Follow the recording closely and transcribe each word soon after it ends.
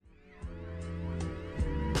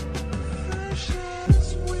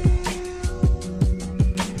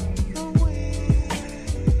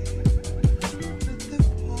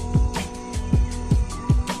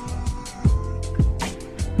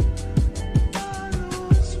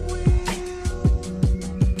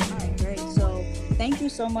Thank you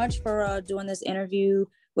so much for doing this interview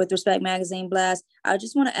with Respect Magazine Blast. I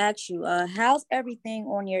just want to ask you, how's everything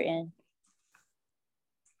on your end?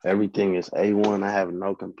 Everything is A1. I have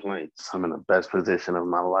no complaints. I'm in the best position of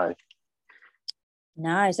my life.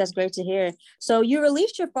 Nice. That's great to hear. So you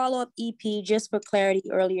released your follow-up EP, Just for Clarity,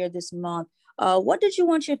 earlier this month. What did you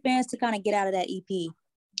want your fans to kind of get out of that EP?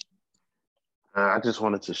 I just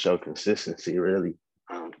wanted to show consistency, really.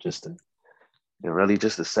 Just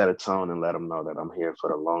to set a tone and let them know that I'm here for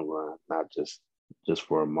the long run, not just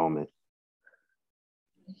for a moment.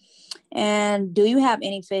 And do you have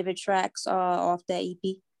any favorite tracks off that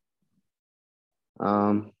EP?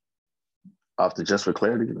 Off the Just for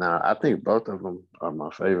Clarity? No, I think both of them are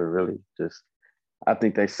my favorite, really. I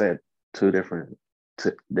think they set two different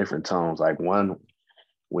tones. Like one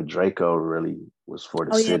with Draco really was for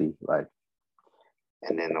the city, like,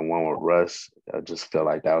 and then the one with Russ, I just felt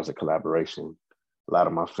like that was a collaboration a lot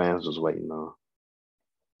of my fans was waiting on.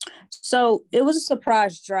 So it was a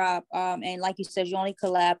surprise drop. And like you said, you only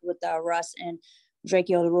collabed with Russ and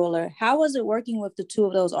Draco the Ruler. How was it working with the two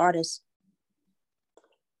of those artists?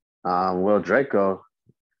 Well, Draco,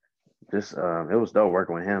 it was dope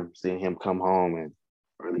working with him, seeing him come home and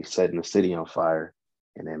really setting the city on fire.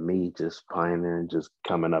 And then me just pioneering, just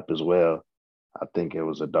coming up as well. I think it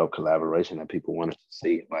was a dope collaboration that people wanted to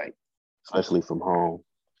see, like, especially from home.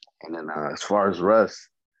 And then as far as Russ,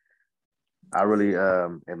 I really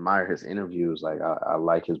admire his interviews. Like, I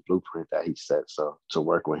like his blueprint that he set. So to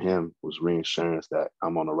work with him was reassurance that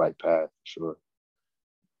I'm on the right path, for sure.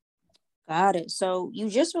 Got it. So you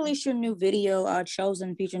just released your new video,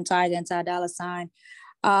 Chosen, featuring Tyga and Ty Dolla $ign.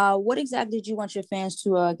 What exactly did you want your fans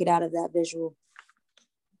to get out of that visual?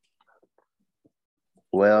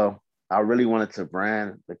 Well, I really wanted to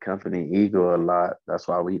brand the company Eagle a lot. That's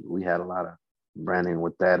why we had a lot of branding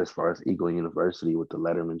with that, as far as Eagle University with the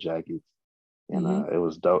Letterman jackets. And it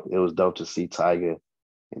was dope. It was dope to see Tyga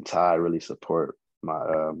and Ty really support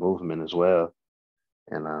my movement as well.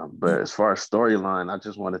 And but as far as storyline, I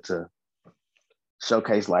just wanted to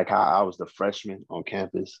showcase like how I was the freshman on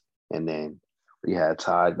campus, and then we had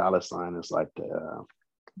Ty Dolla $ign. It's like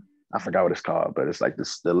I forgot what it's called, but it's like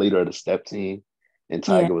the leader of the step team, and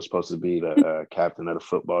Tyga was supposed to be the captain of the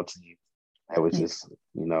football team. That was just,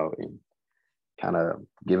 and kind of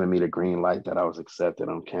giving me the green light that I was accepted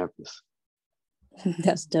on campus.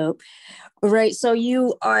 That's dope. Right. So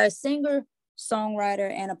you are a singer,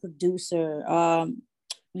 songwriter, and a producer.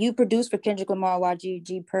 You produced for Kendrick Lamar, YG,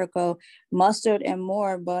 G Perko, Mustard, and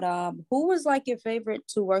more. But who was like your favorite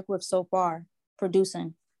to work with so far,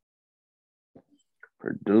 producing?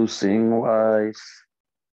 Producing wise,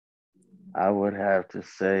 I would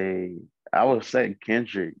say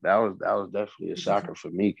Kendrick. That was definitely a shocker for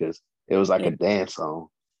me, because it was like a dance song.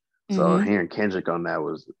 So hearing Kendrick on that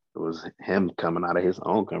was him coming out of his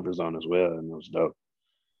own comfort zone as well, and it was dope.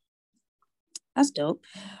 That's dope.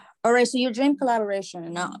 All right, so your dream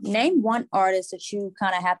collaboration. Now, name one artist that you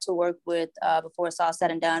kind of have to work with before it's all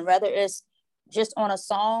said and done, whether it's just on a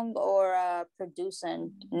song or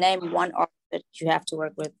producing. Name one artist that you have to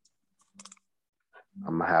work with.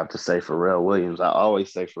 I'm gonna have to say Pharrell Williams. I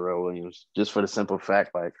always say Pharrell Williams, just for the simple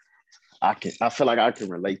fact, like, I feel like I can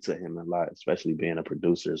relate to him a lot, especially being a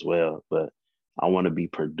producer as well. But I want to be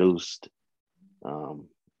produced,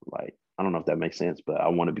 like, I don't know if that makes sense, but I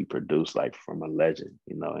want to be produced like from a legend,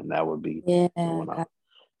 and that would be that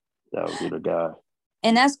would be the guy.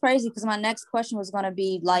 And that's crazy, because my next question was going to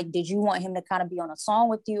be like, did you want him to kind of be on a song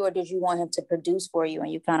with you, or did you want him to produce for you?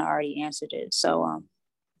 And you kind of already answered it. So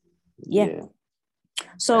yeah.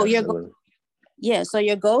 So so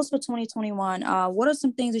your goals for 2021, what are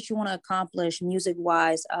some things that you want to accomplish music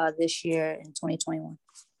wise this year in 2021?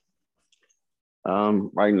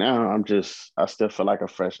 Right now, I still feel like a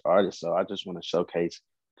fresh artist, so I just want to showcase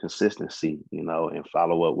consistency, and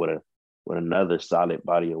follow up with another solid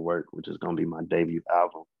body of work, which is going to be my debut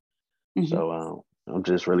album. So I'm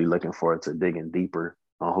just really looking forward to digging deeper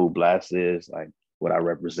on who Blast is, like what I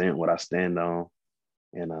represent, what I stand on,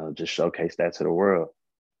 and just showcase that to the world.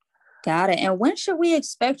 Got it. And when should we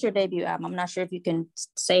expect your debut album? I'm not sure if you can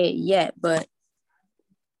say it yet, but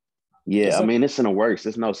yeah, I mean, it's in the works.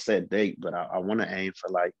 There's no set date, but I want to aim for,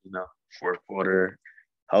 like, fourth quarter,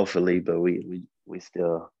 hopefully. But we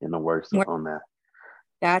still in the works on that.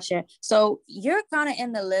 Gotcha. So you're kind of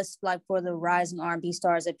in the list, like, for the rising R&B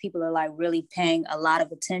stars that people are like really paying a lot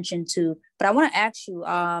of attention to. But I want to ask you,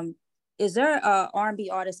 is there a R&B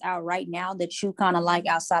artist out right now that you kind of like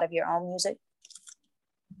outside of your own music?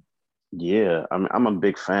 Yeah, I'm a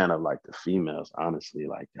big fan of like the females, honestly,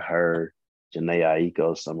 like her, Janae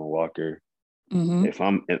Aiko, Summer Walker. Mm-hmm.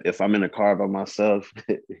 If I'm in a car by myself,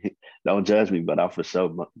 don't judge me, but I'll for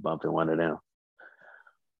sure bumping one of them.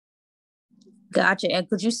 Gotcha. And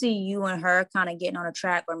could you see you and her kind of getting on a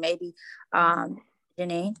track, or maybe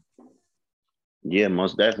Janae? Yeah,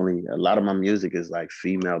 most definitely. A lot of my music is like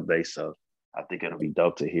female based, so I think it'll be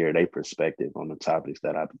dope to hear their perspective on the topics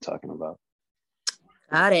that I've been talking about.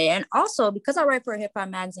 Got it. And also, because I write for a hip hop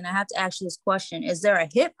magazine, I have to ask you this question. Is there a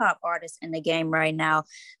hip hop artist in the game right now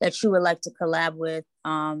that you would like to collab with,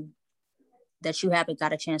 that you haven't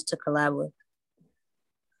got a chance to collab with?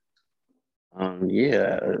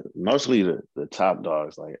 Yeah, mostly the top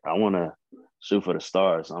dogs. Like I want to shoot for the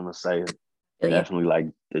stars. So I'm gonna say definitely like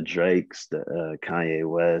the Drakes, the Kanye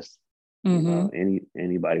West. You know,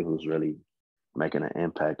 anybody who's really making an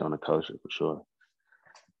impact on the culture for sure.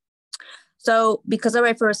 So, because I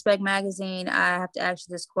write for Respect Magazine, I have to ask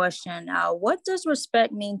you this question. What does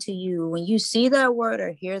respect mean to you? When you see that word or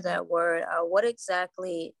hear that word, what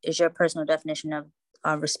exactly is your personal definition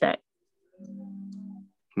of respect?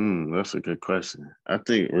 That's a good question. I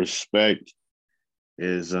think respect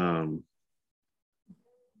is damn,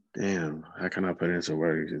 how can I put it into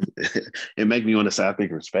words? It make me want to say I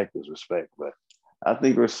think respect is respect, but I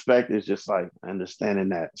think respect is just like understanding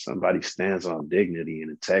that somebody stands on dignity and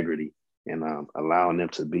integrity and allowing them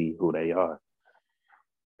to be who they are.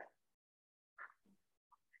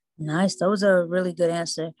 Nice. That was a really good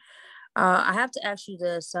answer. I have to ask you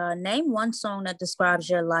this. Name one song that describes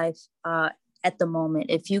your life at the moment.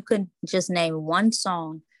 If you could just name one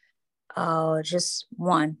song, just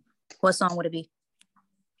one, what song would it be?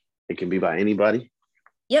 It can be by anybody?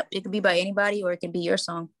 Yep, it could be by anybody or it can be your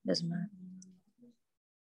song. Doesn't matter.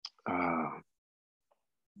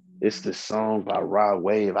 It's the song by Rod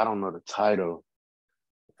Wave. I don't know the title,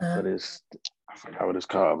 but I forgot what it's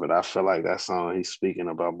called, but I feel like that song, he's speaking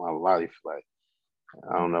about my life. Like,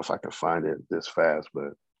 I don't know if I can find it this fast,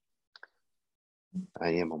 but I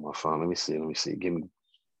am on my phone. Let me see. Give me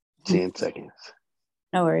 10 seconds.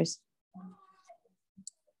 No worries.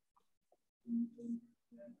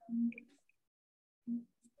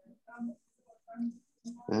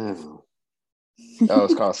 Oh,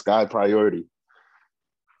 it's called Sky Priority.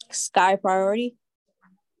 Sky Priority?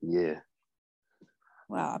 Yeah.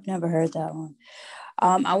 Wow, I've never heard that one.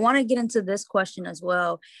 I want to get into this question as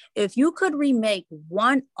well. If you could remake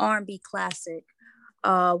one R&B classic,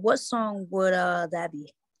 what song would that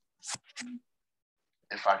be?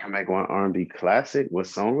 If I can make one R&B classic, what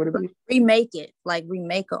song would it be? Remake a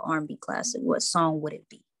R&B classic. What song would it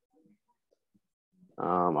be?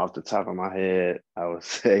 Off the top of my head, I would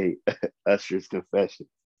say Usher's Confession.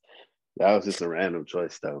 That was just a random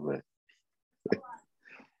choice though, but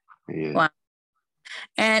yeah. Wow.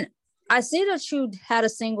 And I see that you had a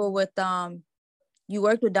single with you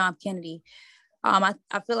worked with Dom Kennedy. I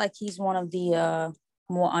feel like he's one of the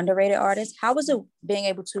more underrated artists. How was it being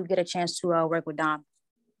able to get a chance to work with Dom?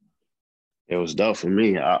 It was dope for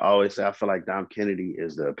me. I always say I feel like Dom Kennedy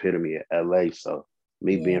is the epitome of LA. So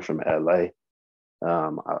me being from LA,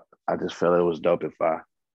 I just felt it was dope if I,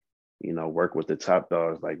 work with the top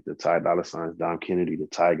dogs like the Ty Dolla $igns, Dom Kennedy, the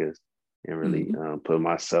Tigers, and really put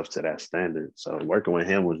myself to that standard. So working with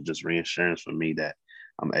him was just reassurance for me that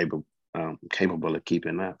I'm capable of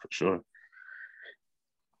keeping that for sure.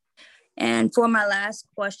 And for my last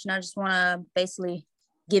question, I just want to basically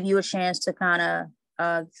give you a chance to kind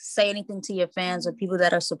of say anything to your fans or people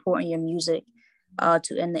that are supporting your music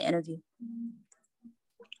to end the interview.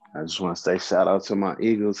 I just want to say shout out to my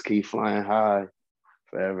Eagles, keep flying high,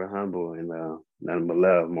 forever humble, and nothing but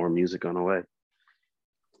love, more music on the way.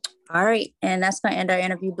 All right. And that's going to end our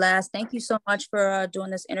interview blast. Thank you so much for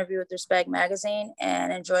doing this interview with Respect Magazine,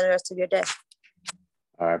 and enjoy the rest of your day.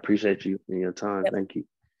 I appreciate you and your time. Yep. Thank you.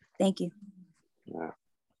 Thank you. Yeah.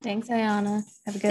 Thanks, Ayana. Have a good